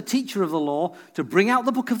Ezra, the teacher of the law, to bring out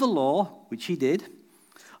the book of the law, which he did.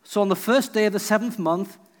 So on the first day of the 7th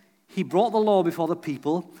month, he brought the law before the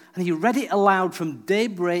people, and he read it aloud from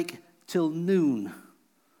daybreak till noon.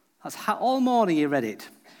 That's how, all morning he read it.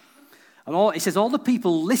 And it says all the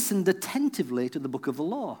people listened attentively to the book of the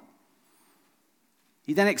law.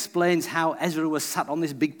 He then explains how Ezra was sat on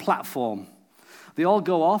this big platform. They all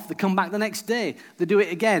go off. They come back the next day. They do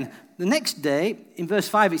it again. The next day, in verse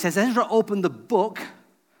 5, it says, Ezra opened the book,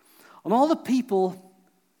 and all the people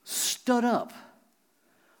stood up.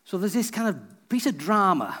 So there's this kind of piece of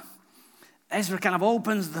drama. Ezra kind of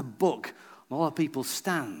opens the book, and all the people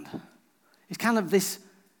stand. It's kind of this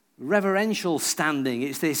reverential standing.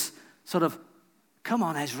 It's this sort of, come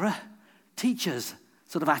on, Ezra, teach us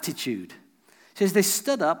sort of attitude. It says they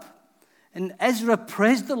stood up, and Ezra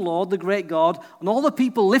praised the Lord, the great God, and all the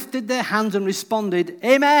people lifted their hands and responded,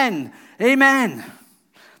 Amen, Amen.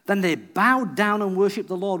 Then they bowed down and worshipped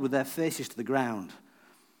the Lord with their faces to the ground.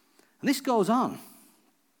 And this goes on.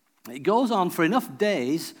 It goes on for enough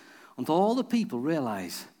days until all the people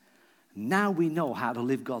realize, now we know how to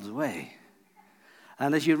live God's way.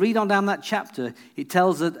 And as you read on down that chapter, it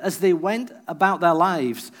tells that as they went about their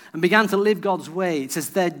lives and began to live God's way, it says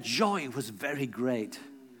their joy was very great.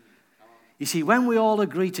 You see, when we all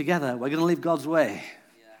agree together, we're going to live God's way.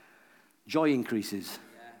 Joy increases.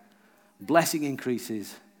 Blessing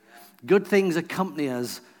increases. Good things accompany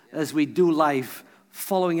us as we do life,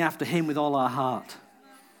 following after Him with all our heart.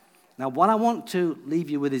 Now, what I want to leave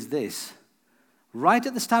you with is this. Right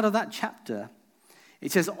at the start of that chapter,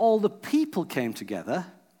 it says all the people came together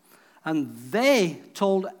and they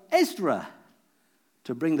told Ezra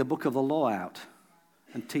to bring the book of the law out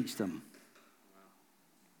and teach them.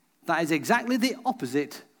 That is exactly the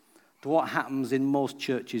opposite to what happens in most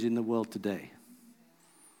churches in the world today.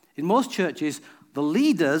 In most churches, the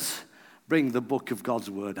leaders bring the book of God's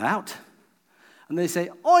word out and they say,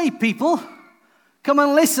 Oi, people, come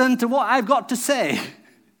and listen to what I've got to say.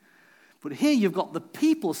 But here you've got the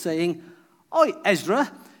people saying, Oi,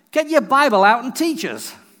 Ezra, get your Bible out and teach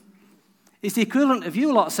us. It's the equivalent of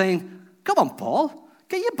you lot saying, come on, Paul,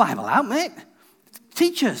 get your Bible out, mate.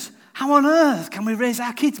 Teach us. How on earth can we raise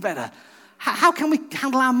our kids better? How can we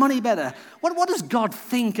handle our money better? What does God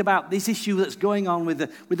think about this issue that's going on with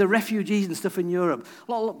the refugees and stuff in Europe?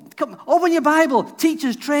 Come, open your Bible, teach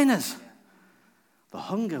us, train us. The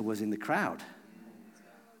hunger was in the crowd.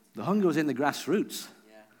 The hunger was in the grassroots.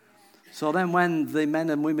 So then when the men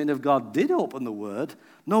and women of God did open the word,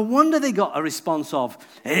 no wonder they got a response of,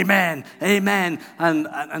 Amen, Amen.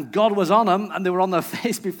 And God was on them and they were on their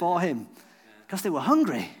face before Him because they were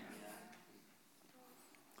hungry.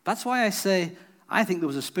 That's why I say, I think there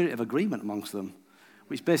was a spirit of agreement amongst them,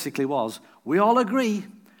 which basically was, we all agree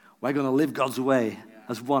we're going to live God's way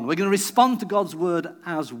as one. We're going to respond to God's word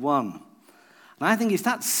as one. And I think it's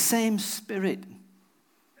that same spirit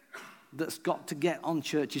that's got to get on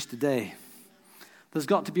churches today. There's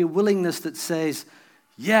got to be a willingness that says,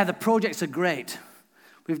 yeah, the projects are great.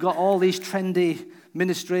 We've got all these trendy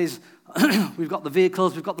ministries. We've got the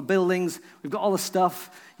vehicles. We've got the buildings. We've got all the stuff.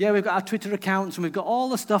 Yeah, we've got our Twitter accounts, and we've got all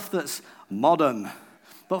the stuff that's modern.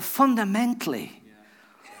 But fundamentally,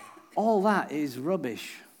 all that is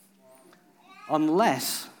rubbish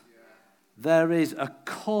unless there is a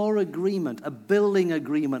core agreement, a building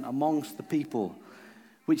agreement amongst the people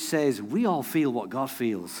which says we all feel what God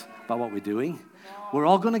feels about what we're doing. We're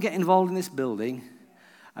all going to get involved in this building,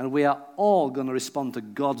 and we are all going to respond to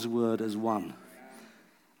God's word as one.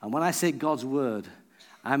 And when I say God's word,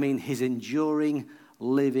 I mean His enduring,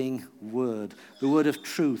 living word, the word of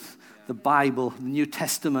truth, the Bible, the New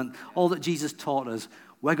Testament, all that Jesus taught us.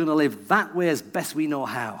 We're going to live that way as best we know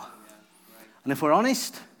how. And if we're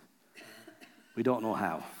honest, we don't know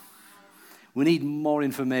how. We need more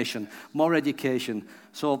information, more education.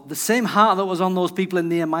 So the same heart that was on those people in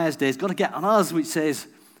Nehemiah's days got to get on us, which says,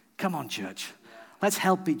 come on, church, let's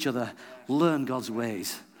help each other learn God's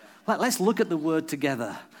ways. Let's look at the word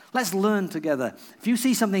together. Let's learn together. If you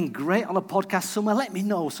see something great on a podcast somewhere, let me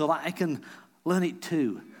know so that I can learn it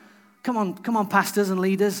too. Come on, pastors and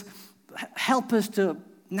leaders, help us to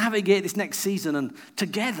navigate this next season, and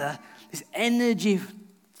together, this energy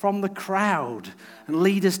from the crowd and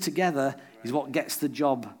leaders together is what gets the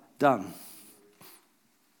job done.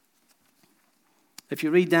 If you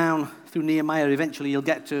read down through Nehemiah, eventually you'll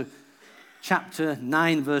get to chapter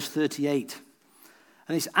 9, verse 38.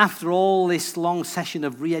 And it's after all this long session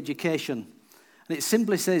of re-education. And it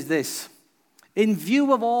simply says this: in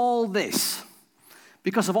view of all this,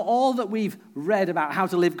 because of all that we've read about how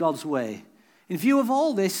to live God's way, in view of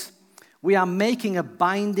all this, We are making a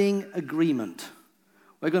binding agreement.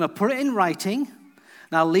 We're going to put it in writing.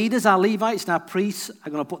 And our leaders, our Levites, and our priests are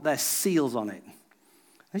going to put their seals on it.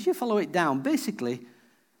 As you follow it down, basically,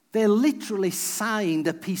 they literally signed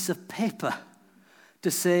a piece of paper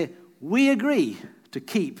to say, we agree to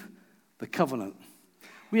keep the covenant.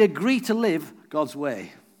 We agree to live God's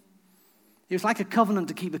way. It was like a covenant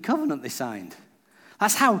to keep the covenant they signed.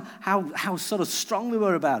 That's how sort of strong they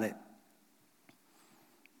were about it.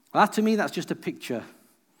 Well, to me, that's just a picture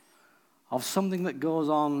of something that goes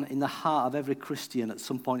on in the heart of every Christian at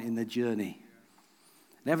some point in their journey.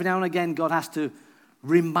 And every now and again, God has to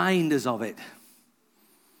remind us of it.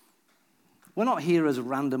 We're not here as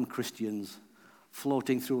random Christians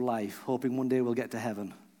floating through life, hoping one day we'll get to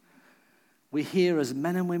heaven. We're here as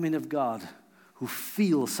men and women of God who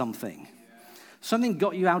feel something. Something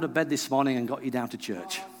got you out of bed this morning and got you down to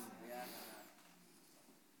church.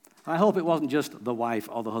 I hope it wasn't just the wife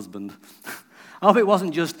or the husband. I hope it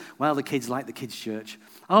wasn't just, well, the kids like the kids' church.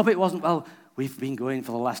 I hope it wasn't, well, we've been going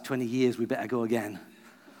for the last 20 years, we better go again.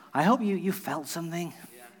 I hope you felt something.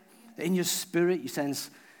 In your spirit, you sense,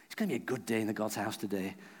 it's going to be a good day in the God's house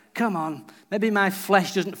today. Come on. Maybe my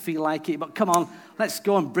flesh doesn't feel like it, but come on, let's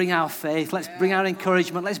go and bring our faith. Let's bring our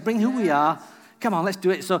encouragement. Let's bring who we are. Come on, let's do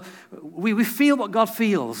it. So we feel what God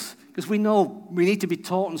feels because we know we need to be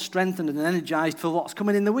taught and strengthened and energized for what's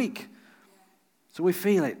coming in the week. So we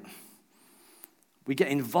feel it. We get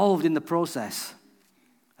involved in the process.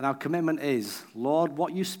 And our commitment is, Lord,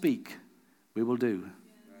 what you speak, we will do.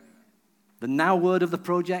 The now word of the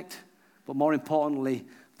project, but more importantly,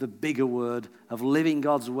 the bigger word of living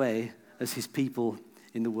God's way as his people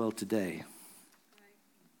in the world today.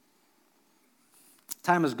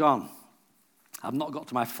 Time has gone. I've not got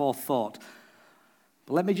to my fourth thought,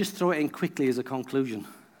 but let me just throw it in quickly as a conclusion.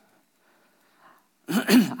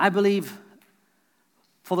 I believe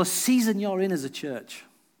for the season you're in as a church,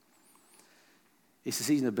 it's a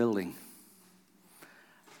season of building.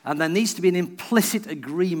 And there needs to be an implicit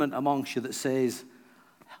agreement amongst you that says,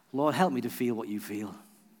 Lord, help me to feel what you feel.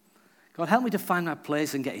 God, help me to find my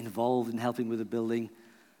place and get involved in helping with the building.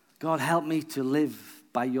 God, help me to live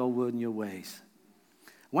by your word and your ways.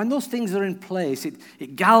 When those things are in place,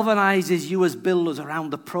 it galvanizes you as builders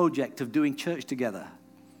around the project of doing church together.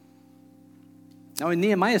 Now, in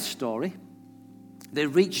Nehemiah's story, they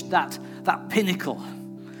reached that pinnacle.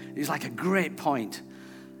 It was like a great point.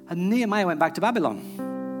 And Nehemiah went back to Babylon.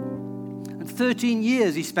 And 13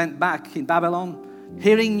 years he spent back in Babylon,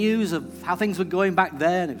 hearing news of how things were going back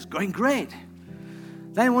there, and it was going great.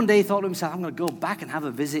 Then one day he thought to himself, I'm going to go back and have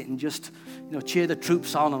a visit and just, cheer the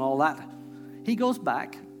troops on and all that. He goes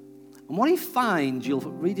back, and what he finds, you'll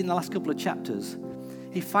read in the last couple of chapters,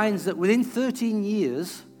 he finds that within 13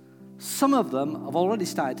 years, some of them have already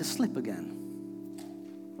started to slip again.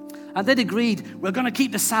 And they'd agreed, we're going to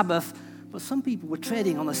keep the Sabbath, but some people were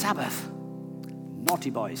trading on the Sabbath.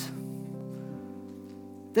 Naughty boys.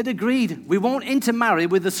 They'd agreed, we won't intermarry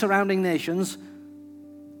with the surrounding nations,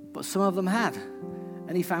 but some of them had.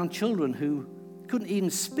 And he found children who couldn't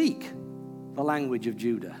even speak the language of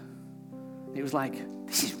Judah. It was like,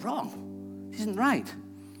 this is wrong. This isn't right.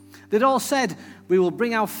 They'd all said, we will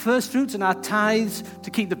bring our first fruits and our tithes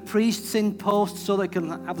to keep the priests in post so they can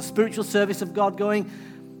have the spiritual service of God going.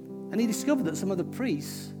 And he discovered that some of the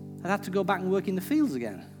priests had to go back and work in the fields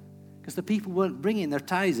again because the people weren't bringing their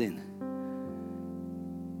tithes in.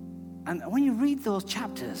 And when you read those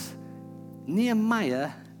chapters, Nehemiah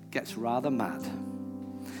gets rather mad.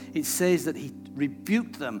 It says that he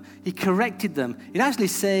rebuked them, he corrected them. It actually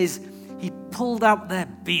says he pulled out their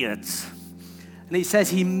beards. And it says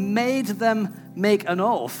he made them make an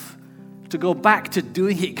oath to go back to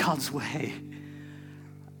doing it God's way.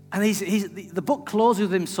 And the book closes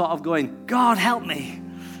with him sort of going, God, help me.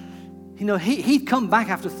 He'd come back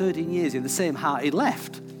after 13 years in the same heart he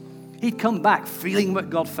left. He'd come back feeling what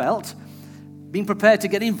God felt, being prepared to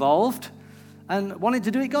get involved, and wanting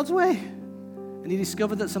to do it God's way. And he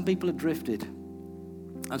discovered that some people had drifted.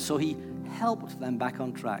 And so he helped them back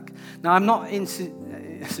on track. Now, I'm not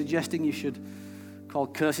suggesting you should call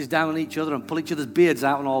curses down on each other and pull each other's beards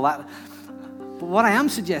out and all that. But what I am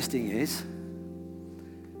suggesting is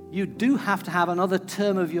you do have to have another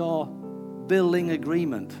term of your building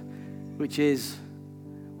agreement, which is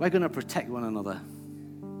we're going to protect one another.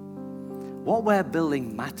 What we're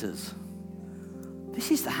building matters. This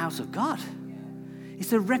is the house of God. It's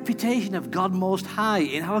the reputation of God Most High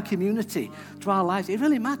in our community, through our lives. It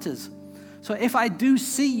really matters. So if I do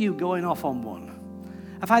see you going off on one,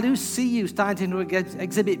 if I do see you starting to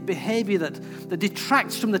exhibit behavior that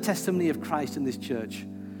detracts from the testimony of Christ in this church,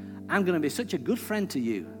 I'm going to be such a good friend to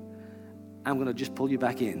you, I'm going to just pull you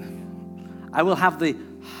back in. I will have the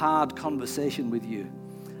hard conversation with you.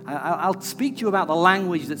 I'll speak to you about the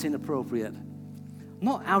language that's inappropriate.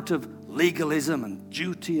 Not out of legalism and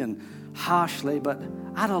duty and harshly, but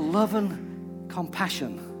out of love and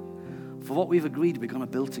compassion for what we've agreed we're going to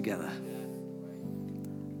build together.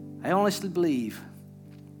 I honestly believe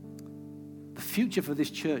the future for this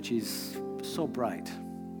church is so bright.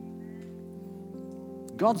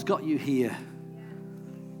 God's got you here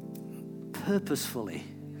purposefully,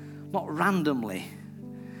 not randomly.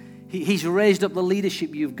 He's raised up the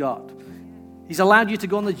leadership you've got. He's allowed you to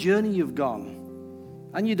go on the journey you've gone.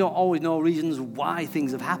 And you don't always know reasons why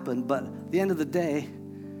things have happened, but at the end of the day,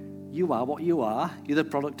 you are what you are. You're the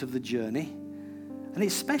product of the journey. And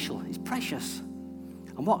it's special. It's precious.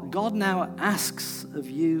 And what God now asks of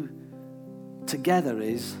you together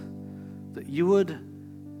is that you would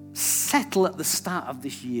settle at the start of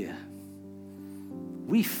this year.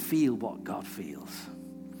 We feel what God feels.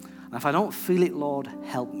 And if I don't feel it, Lord,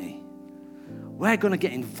 help me. We're going to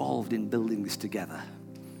get involved in building this together.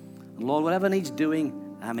 And Lord, whatever needs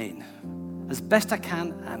doing, I'm in. As best I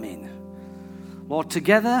can, I'm in. Lord,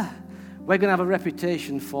 together, we're going to have a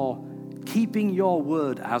reputation for keeping your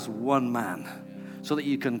word as one man so that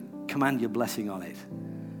you can command your blessing on it.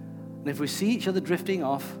 And if we see each other drifting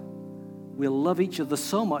off, we'll love each other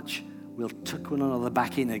so much, we'll tuck one another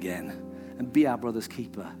back in again and be our brother's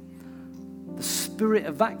keeper. The spirit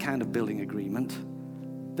of that kind of building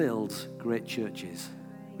agreement builds great churches,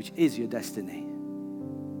 which is your destiny.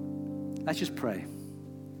 Let's just pray.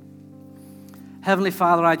 Heavenly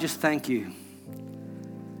Father, I just thank you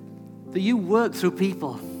that you work through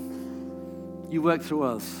people. You work through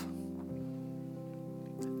us.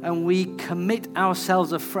 And we commit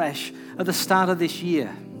ourselves afresh at the start of this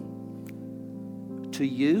year to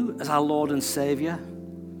you as our Lord and Savior,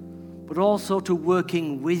 but also to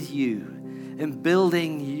working with you in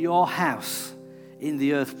building your house in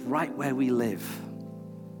the earth right where we live.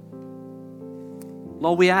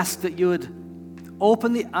 Lord, we ask that you would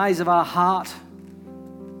open the eyes of our heart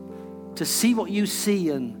to see what you see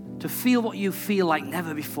and to feel what you feel like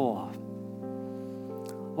never before.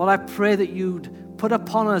 Lord, I pray that you'd put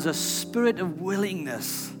upon us a spirit of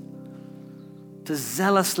willingness to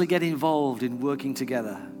zealously get involved in working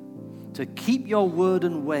together, to keep your word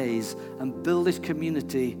and ways and build this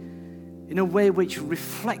community in a way which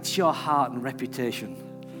reflects your heart and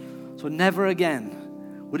reputation. So never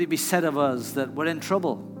again would it be said of us that we're in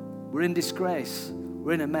trouble, we're in disgrace,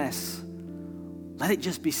 we're in a mess. Let it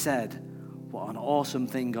just be said, what an awesome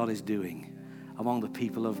thing God is doing among the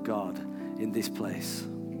people of God in this place.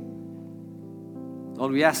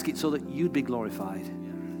 Lord, we ask it so that you'd be glorified.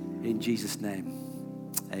 In Jesus'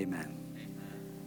 name, amen.